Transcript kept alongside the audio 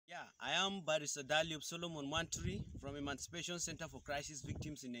I am Barrister Daliop Solomon Manturi from Emancipation Center for Crisis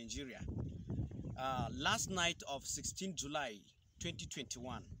Victims in Nigeria. Last night of 16 July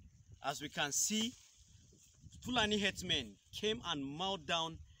 2021, as we can see, Fulani headsmen came and mowed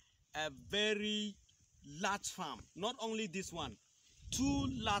down a very large farm. Not only this one, two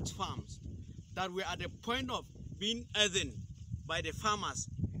large farms that were at the point of being earthen by the farmers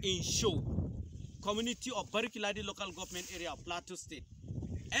in Show, community of Barkin-Ladi local government area of Plateau State.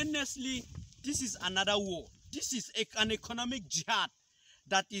 Honestly, this is another war. This is an economic jihad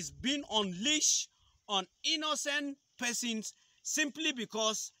that is being unleashed on innocent persons simply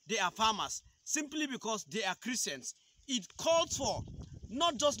because they are farmers, simply because they are Christians. It calls for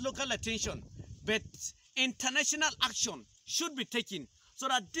not just local attention, but international action should be taken so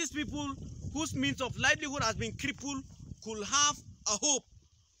that these people whose means of livelihood has been crippled could have a hope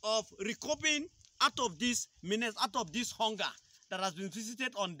of recovering out of this menace, out of this hunger that has been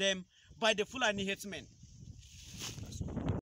visited on them by the Fulani headsmen.